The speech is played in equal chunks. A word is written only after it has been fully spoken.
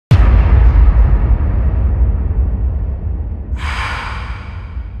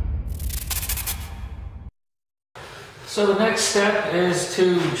So the next step is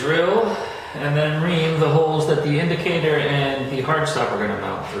to drill and then ream the holes that the indicator and the hard stop are going to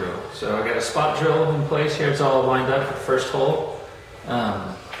mount through. So I got a spot drill in place here. It's all lined up for the first hole.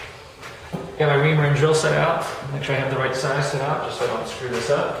 Got my reamer and drill set out. Make sure I have the right size set out just so I don't screw this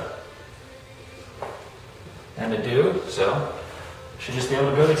up. And I do, so should just be able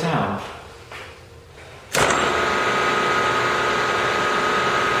to go to town.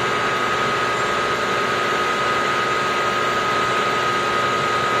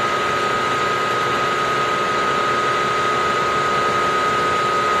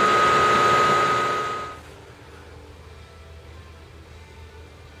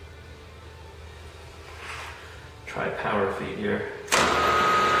 Try power feed here.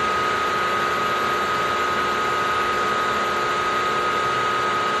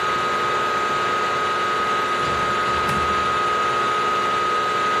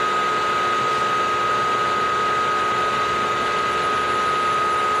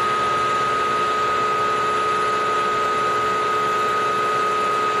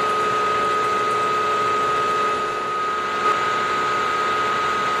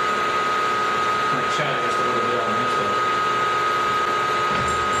 Just a little bit on this one.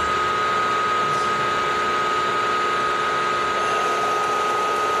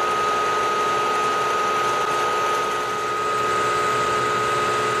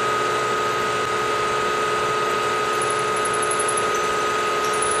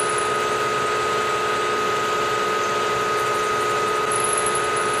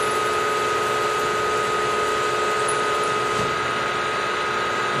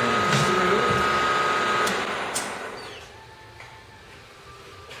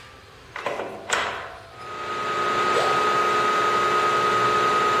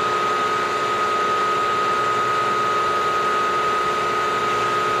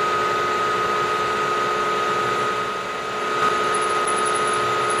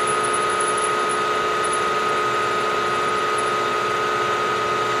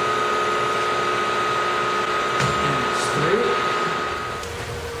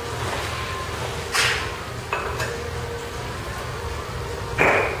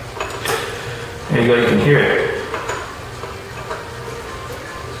 There you go, you can hear it.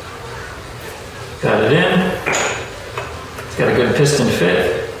 Got it in. It's got a good piston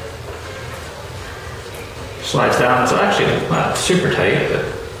fit. Slides down. It's actually not super tight, but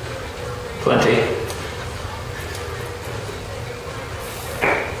plenty.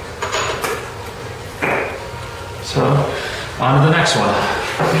 So, on to the next one.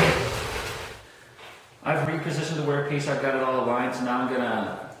 I've repositioned the wear piece. I've got it all aligned, so now I'm going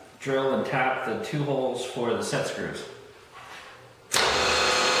to drill and tap the 2 holes for the set screws.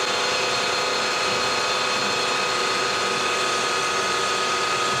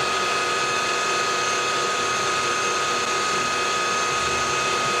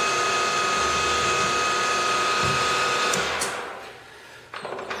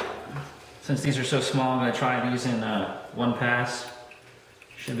 Since these are so small, I'm going to try these in one pass.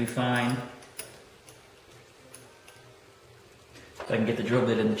 Should be fine. I can get the drill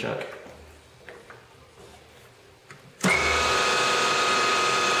bit in the chuck.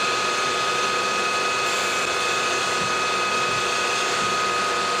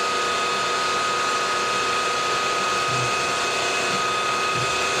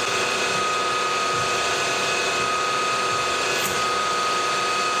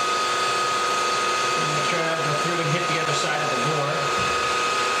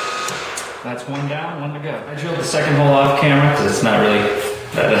 That's one down, one to go. I drilled the second hole off camera because it's not really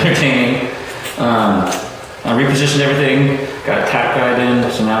that entertaining. I repositioned everything, got a tap guide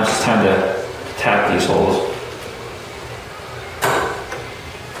in, so now it's just time to tap these holes.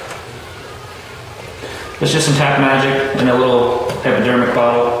 It's just some tap magic in a little hypodermic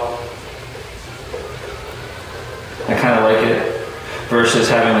bottle. I kind of like it versus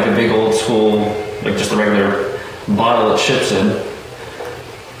having like a big old school, like just a regular bottle it ships in.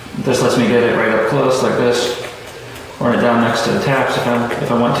 This lets me get it right up close like this, run it down next to the taps if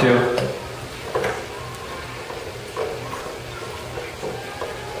I want to.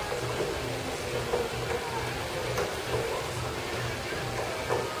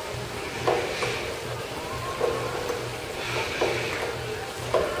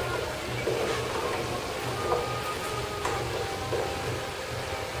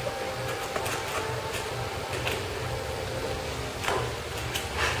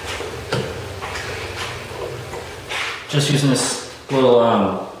 Just using this little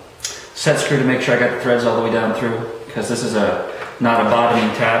set screw to make sure I got the threads all the way down through, because this is not a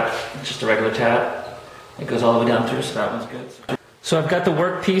bottoming tap, it's just a regular tap. It goes all the way down through, so that one's good. So I've got the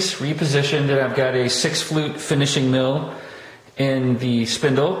workpiece repositioned, and I've got a 6-flute finishing mill in the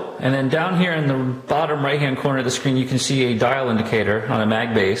spindle. And then down here in the bottom right-hand corner of the screen, you can see a dial indicator on a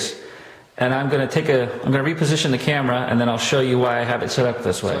mag base. And I'm going to reposition the camera, and then I'll show you why I have it set up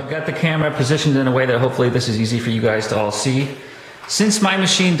this way. So I've got the camera positioned in a way that hopefully this is easy for you guys to all see. Since my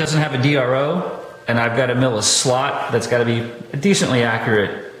machine doesn't have a DRO, and I've got to mill a slot that's got to be a decently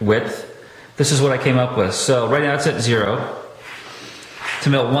accurate width, this is what I came up with. So right now it's at 0 to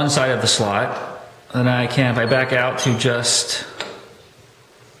mill one side of the slot. And if I back out to just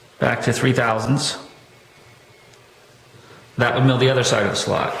back to 3/1000ths, that would mill the other side of the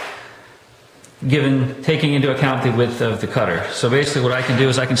slot, taking into account the width of the cutter. So basically what I can do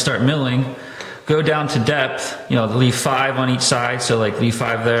is I can start milling, go down to depth, leave 5 on each side, so like leave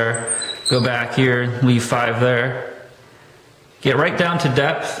 5 there, go back here, leave 5 there, get right down to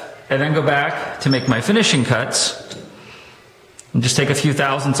depth, and then go back to make my finishing cuts, and just take a few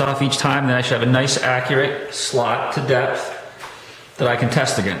thousandths off each time, then I should have a nice accurate slot to depth that I can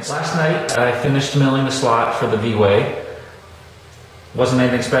test against. Last night I finished milling the slot for the V-way. Wasn't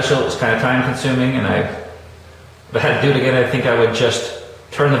anything special, it was kind of time consuming, and if I had to do it again, I think I would just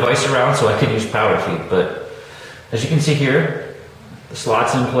turn the vise around so I could use power feed. But as you can see here, the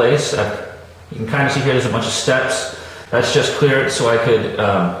slot's in place. You can kind of see here there's a bunch of steps. That's just cleared so I could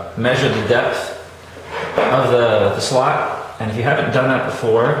measure the depth of the slot. And if you haven't done that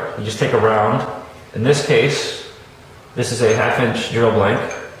before, you just take a round. In this case, this is a 1/2-inch drill blank.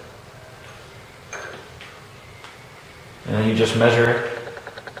 And then you just measure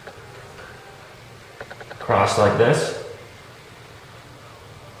across like this.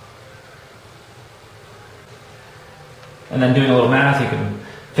 And then doing a little math, you can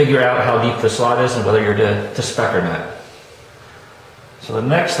figure out how deep the slot is and whether you're to spec or not. So the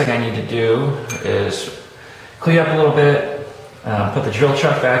next thing I need to do is clean up a little bit, put the drill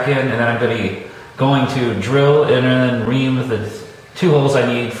chuck back in, and then I'm going to drill and then ream the 2 holes I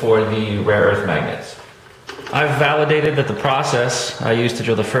need for the rare earth magnets. I've validated that the process I used to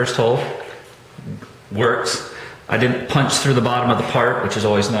drill the first hole works. I didn't punch through the bottom of the part, which is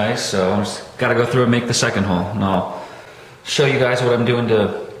always nice, so I'm just got to go through and make the second hole. And I'll show you guys what I'm doing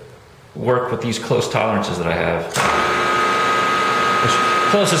to work with these close tolerances that I have. Which,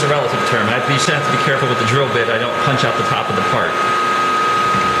 close is a relative term. You just have to be careful with the drill bit. I don't punch out the top of the part.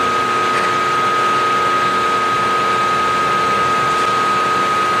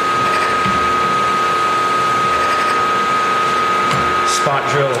 Spot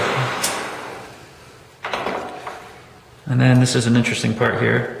drill. And then this is an interesting part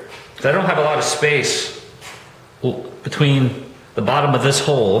here. I don't have a lot of space between the bottom of this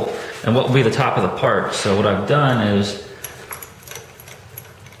hole and what will be the top of the part. So what I've done is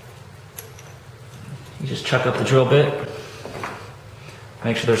you just chuck up the drill bit.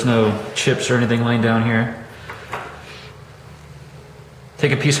 Make sure there's no chips or anything laying down here.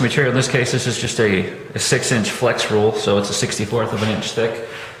 Take a piece of material. In this case, this is just a 6-inch flex rule, so it's a 1/64 of an inch thick.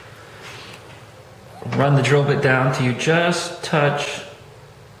 Run the drill bit down till you just touch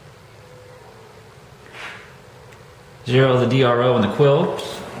 0 the DRO and the quill.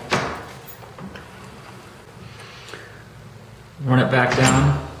 Run it back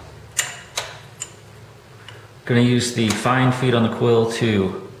down. Going to use the fine feed on the quill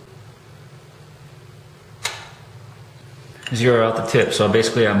to 0 out the tip. So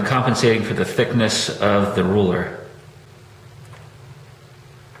basically I'm compensating for the thickness of the ruler.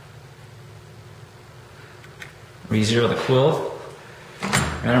 Re-zero the quill,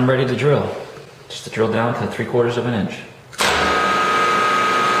 and I'm ready to drill. Just to drill down to 3/4 of an inch.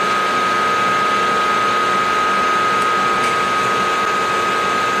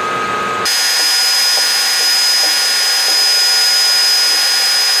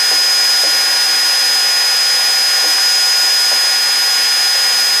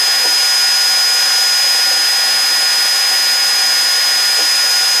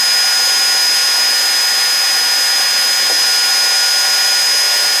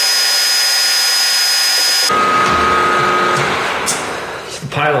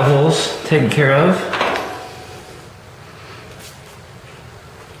 Pile of holes taken care of.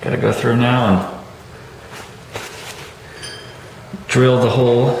 Got to go through now and drill the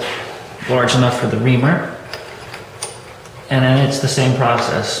hole large enough for the reamer. And then it's the same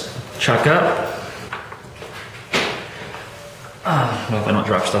process. Chuck up. I hope I don't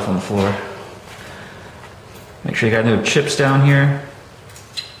drop stuff on the floor. Make sure you got no chips down here.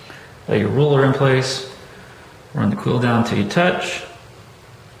 Lay your ruler in place. Run the quill down till you touch.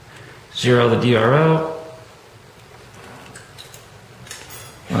 0 the DRO.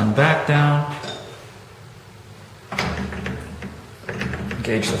 Run back down.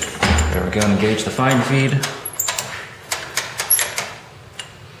 Gauge the, there we go, and gauge the fine feed.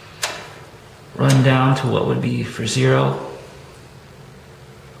 Run down to what would be for 0.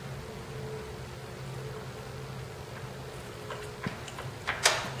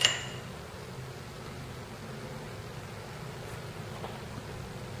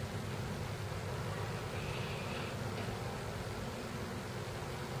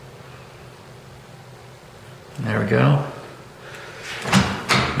 There we go.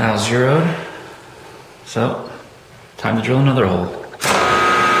 Now zeroed. So, time to drill another hole.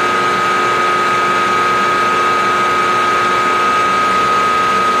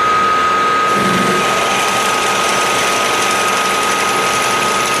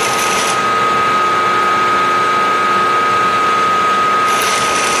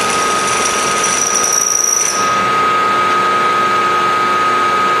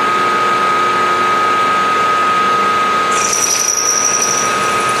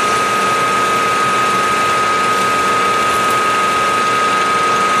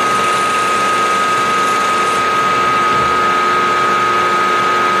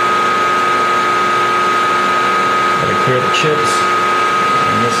 Clear the chips,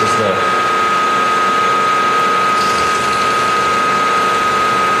 and this is the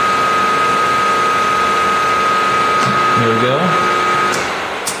there we go.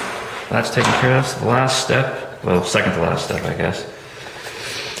 That's taken care of. So the last step, well, second to last step, I guess.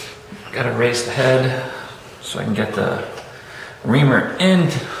 Gotta raise the head so I can get the reamer in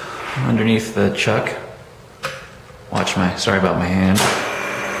underneath the chuck. Watch my, sorry about my hand.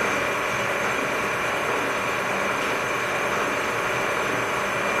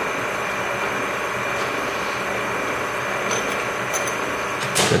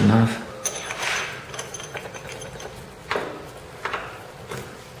 Good enough.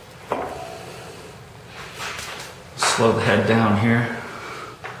 Slow the head down here.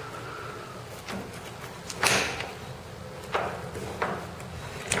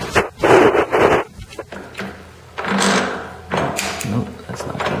 Nope, that's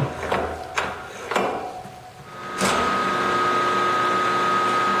not good.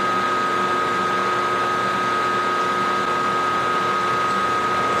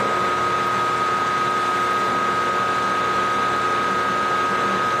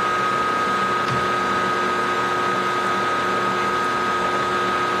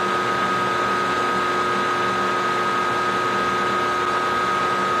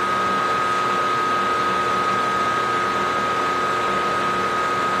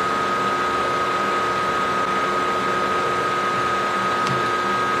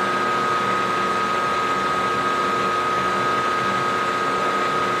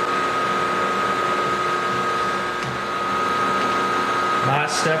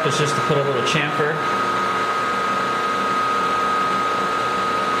 Last step is just to put a little chamfer.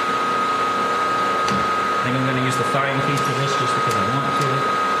 I think I'm going to use the fine feed for this just because I want to.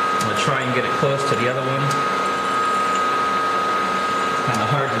 I'm going to try and get it close to the other one. It's kind of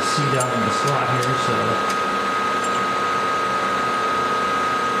hard to see down in the slot here, so.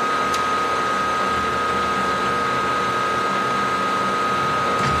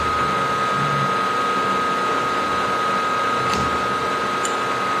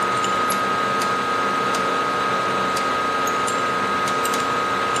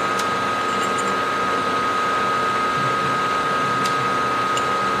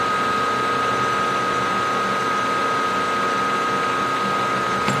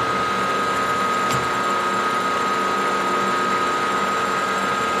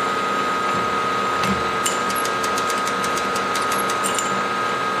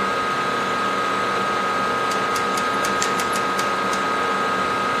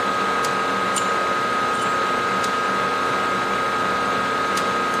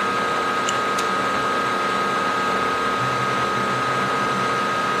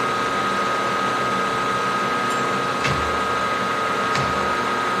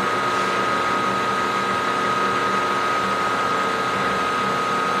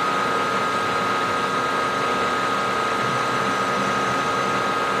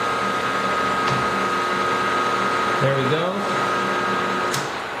 There we go.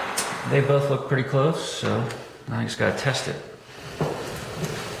 They both look pretty close, so now I just gotta test it.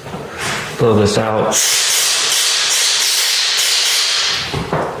 Blow this out.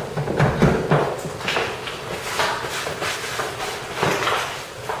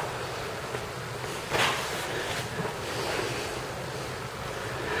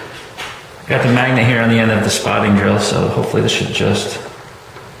 Got the magnet here on the end of the spotting drill, so hopefully this should just,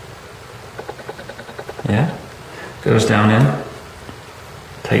 yeah, goes down in.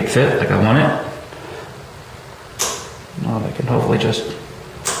 Tight fit like I want it. Now I can hopefully just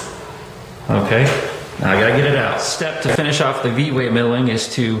Okay, now I gotta get it out. Step to finish off the V-way milling is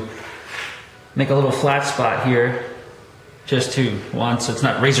to make a little flat spot here, just to, one, so it's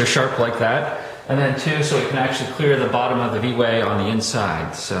not razor sharp like that, and then two, so it can actually clear the bottom of the V-way on the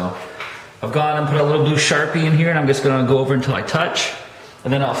inside. So I've gone and put a little blue Sharpie in here, and I'm just gonna go over until I touch,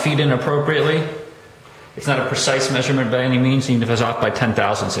 and then I'll feed in appropriately. It's not a precise measurement by any means, even if it's off by 10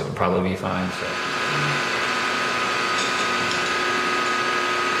 thousandths, it would probably be fine. So.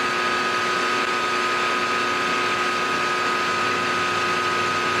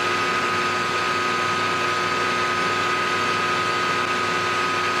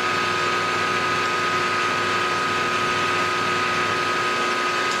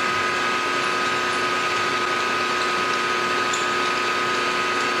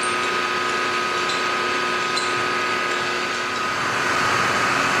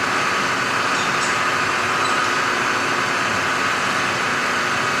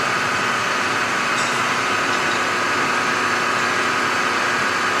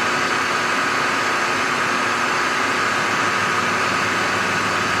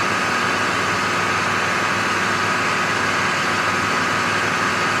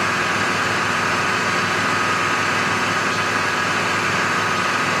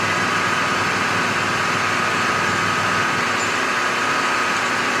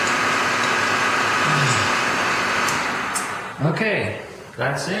 Okay,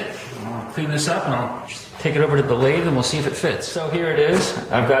 that's it. I'll clean this up and I'll take it over to the lathe and we'll see if it fits. So here it is.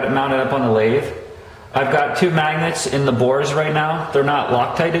 I've got it mounted up on the lathe. I've got 2 magnets in the bores right now. They're not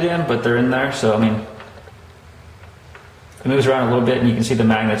Loctited in, but they're in there. So, I mean, it moves around a little bit and you can see the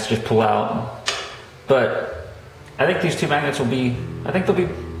magnets just pull out. But I think these 2 magnets will be, I think they'll be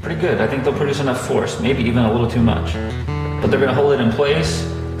pretty good. I think they'll produce enough force, maybe even a little too much. But they're going to hold it in place,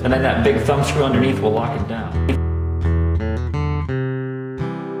 and then that big thumb screw underneath will lock it down.